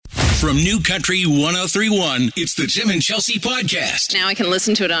From New Country 1031, it's the Tim and Chelsea Podcast. Now I can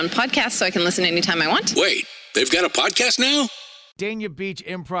listen to it on podcast, so I can listen anytime I want. Wait, they've got a podcast now? Dania Beach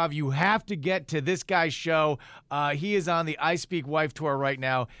Improv, you have to get to this guy's show. He is on the I Speak Wife tour right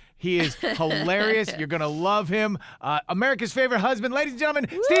now. He is hilarious. You're going to love him. America's favorite husband, ladies and gentlemen,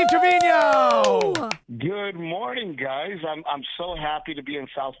 Steve Trevino. Good morning, guys. I'm so happy to be in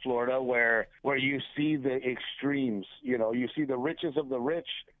South Florida where you see the extremes. You know, you see the riches of the rich,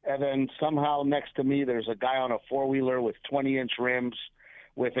 and then somehow next to me there's a guy on a four-wheeler with 20-inch rims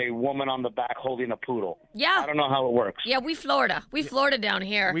with a woman on the back holding a poodle. Yeah. I don't know how it works. Yeah, we Florida down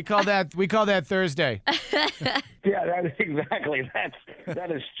here. We call that Thursday. Yeah, exactly.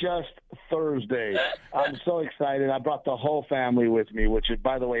 That is just Thursday. I'm so excited. I brought the whole family with me, which,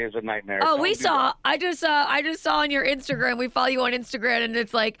 by the way, is a nightmare. Oh, we saw. I just saw on your Instagram. We follow you on Instagram, and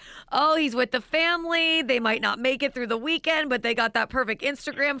it's like, oh, he's with the family. They might not make it through the weekend, but they got that perfect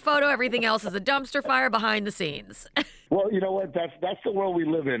Instagram photo. Everything else is a dumpster fire behind the scenes. Well, you know what? That's the world we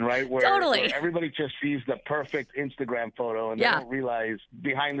live in, right? Where everybody just sees the perfect Instagram photo, and they don't realize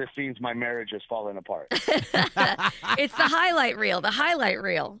behind the scenes my marriage is falling apart. It's the highlight reel.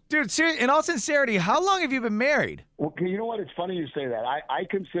 Dude, in all sincerity, how long have you been married? Well, you know what? It's funny you say that. I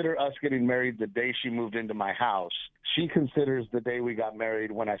consider us getting married the day she moved into my house. She considers the day we got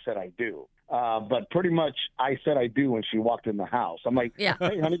married when I said I do. But pretty much I said I do when she walked in the house. I'm like, hey,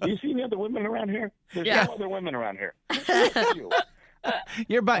 honey, do you see any other women around here? There's no other women around here.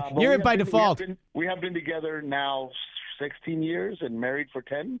 You're by default. We have been together now 16 years and married for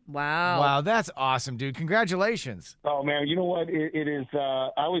 10. Wow, that's awesome, dude. Congratulations. Oh, man, you know what? It is, I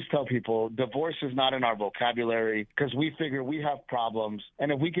always tell people, divorce is not in our vocabulary because we figure we have problems.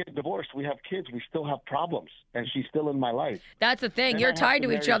 And if we get divorced, we have kids, we still have problems. And she's still in my life. That's the thing. You're tied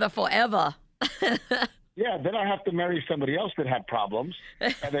to each other forever. Yeah, then I have to marry somebody else that had problems,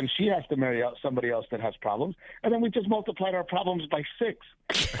 and then she has to marry somebody else that has problems, and then we just multiplied our problems by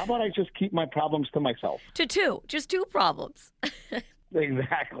 6. How about I just keep my problems to myself? To 2. Just 2 problems.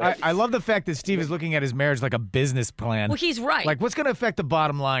 Exactly. I love the fact that Steve is looking at his marriage like a business plan. Well, he's right. Like, what's going to affect the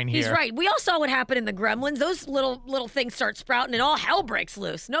bottom line here? He's right. We all saw what happened in the Gremlins. Those little things start sprouting, and all hell breaks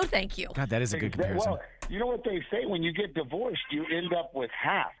loose. No, thank you. God, that is a good comparison. Well, you know what they say? When you get divorced, you end up with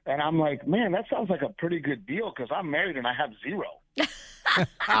half. And I'm like, man, that sounds like a pretty good deal because I'm married and I have 0.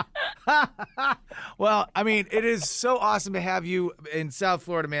 Well, I mean, it is so awesome to have you in South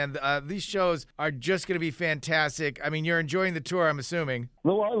Florida, man. These shows are just going to be fantastic. I mean, you're enjoying the tour, I'm assuming.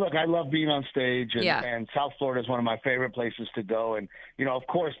 Well, look, I love being on stage, and South Florida is one of my favorite places to go. And, you know, of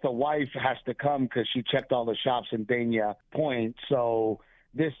course, the wife has to come because she checked all the shops in Dania Point. So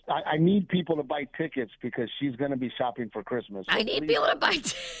I need people to buy tickets because she's going to be shopping for Christmas. So I need people to buy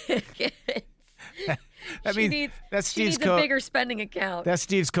tickets. That's Steve's she needs code. A bigger spending account. That's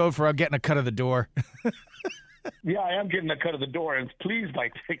Steve's code for getting a cut of the door. Yeah, I am getting a cut of the door, and please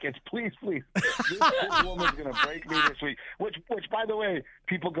buy tickets. Please. This woman's going to break me this week. Which, by the way,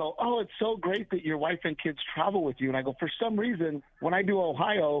 people go, oh, it's so great that your wife and kids travel with you. And I go, for some reason, when I do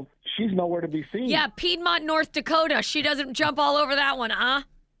Ohio, she's nowhere to be seen. Yeah, Piedmont, North Dakota. She doesn't jump all over that one, huh?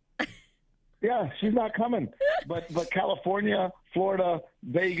 Yeah, she's not coming. But California, Florida,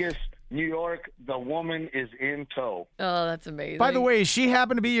 Vegas, New York, the woman is in tow. Oh, that's amazing. By the way, does she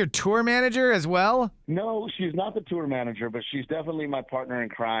happen to be your tour manager as well? No, she's not the tour manager, but she's definitely my partner in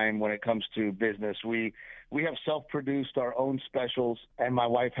crime when it comes to business. We have self-produced our own specials, and my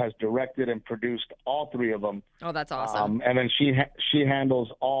wife has directed and produced all 3 of them. Oh, that's awesome. And then she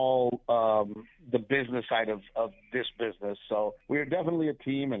handles all the business side of this business. So we are definitely a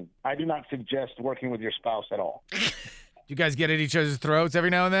team, and I do not suggest working with your spouse at all. You guys get at each other's throats every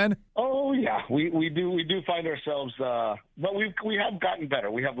now and then? Oh yeah, we do find ourselves, but we have gotten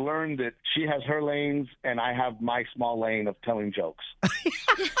better. We have learned that she has her lanes and I have my small lane of telling jokks.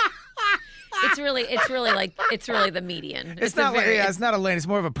 It's really the median. It's not a lane. It's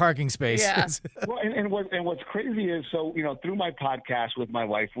more of a parking space. Yeah. Well, and what's crazy is, so, you know, through my podcast with my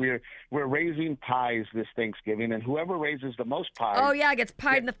wife, we're raising pies this Thanksgiving, and whoever raises the most pies. Oh yeah, gets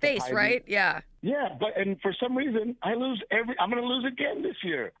pied in the face, right? Yeah. Yeah, and for some reason, I lose I'm going to lose again this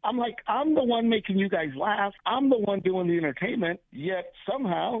year. I'm like, I'm the one making you guys laugh. I'm the one doing the entertainment, yet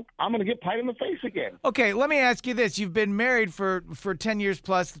somehow I'm going to get pied in the face again. Okay, let me ask you this. You've been married for 10 years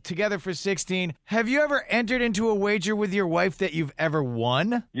plus, together for 16. Have you ever entered into a wager with your wife that you've ever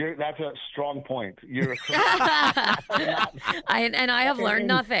won? That's a strong point. You're I have learned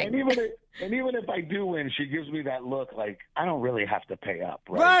nothing. And even if I do win, she gives me that look like I don't really have to pay up,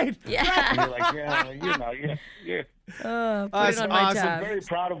 right? Right. Yeah. And you're like, yeah. Put it on my tab. I'm very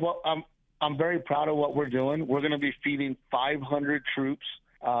proud of what I'm very proud of what we're doing. We're going to be feeding 500 troops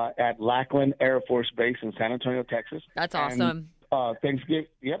at Lackland Air Force Base in San Antonio, Texas. That's awesome.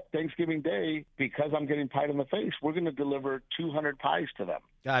 Thanksgiving Day, because I'm getting pied in the face, we're going to deliver 200 pies to them.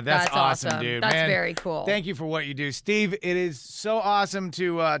 God, that's awesome, dude. That's Man, very cool. Thank you for what you do. Steve, it is so awesome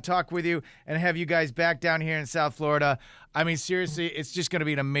to talk with you and have you guys back down here in South Florida. I mean, seriously, it's just going to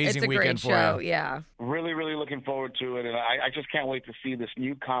be an amazing weekend for you. It's a great show, yeah. Really, really looking forward to it. And I just can't wait to see this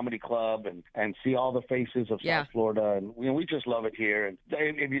new comedy club and see all the faces of South Florida. And we just love it here. And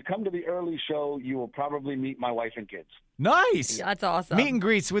if you come to the early show, you will probably meet my wife and kids. Nice. That's awesome. Meet and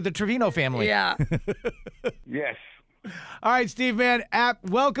greets with the Trevino family. Yeah. Yes. All right, Steve, man,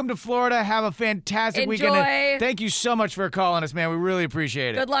 welcome to Florida. Have a fantastic weekend. And thank you so much for calling us, man. We really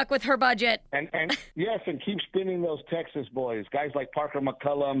appreciate it. Good luck with her budget. And yes, and keep spinning those Texas boys. Guys like Parker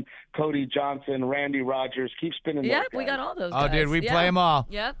McCullum, Cody Johnson, Randy Rogers. Keep spinning those guys. We got all those guys. Oh, dude, we play them all.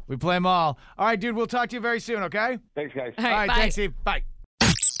 Yep. We play them all. All right, dude, we'll talk to you very soon, okay? Thanks, guys. All right, bye. Thanks, Steve. Bye.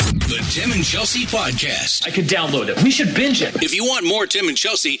 The Tim and Chelsea Podcast. I could download it. We should binge it. If you want more Tim and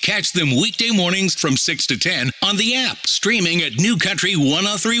Chelsea, catch them weekday mornings from 6 to 10 on the app, streaming at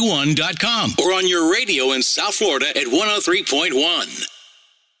newcountry1031.com or on your radio in South Florida at 103.1.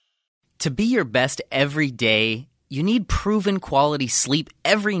 To be your best every day, you need proven quality sleep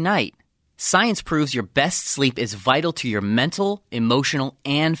every night. Science proves your best sleep is vital to your mental, emotional,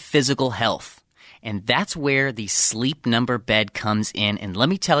 and physical health. And that's where the Sleep Number bed comes in. And let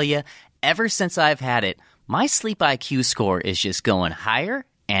me tell you, ever since I've had it, my sleep IQ score is just going higher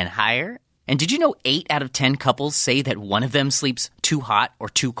and higher. And did you know 8 out of 10 couples say that one of them sleeps too hot or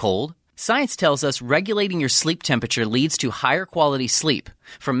too cold? Science tells us regulating your sleep temperature leads to higher quality sleep.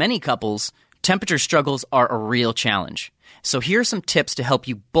 For many couples, temperature struggles are a real challenge. So here are some tips to help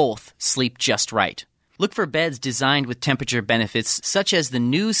you both sleep just right. Look for beds designed with temperature benefits, such as the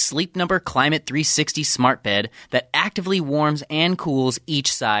new Sleep Number Climate 360 smart bed that actively warms and cools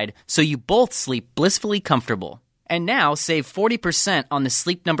each side so you both sleep blissfully comfortable. And now save 40% on the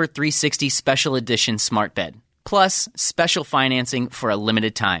Sleep Number 360 Special Edition smart bed, plus special financing for a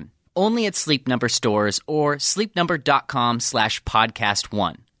limited time. Only at Sleep Number stores or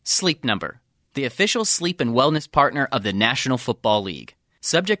sleepnumber.com/podcast1. Sleep Number, the official sleep and wellness partner of the National Football League.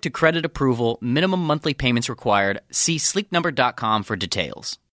 Subject to credit approval, minimum monthly payments required. See sleepnumber.com for details.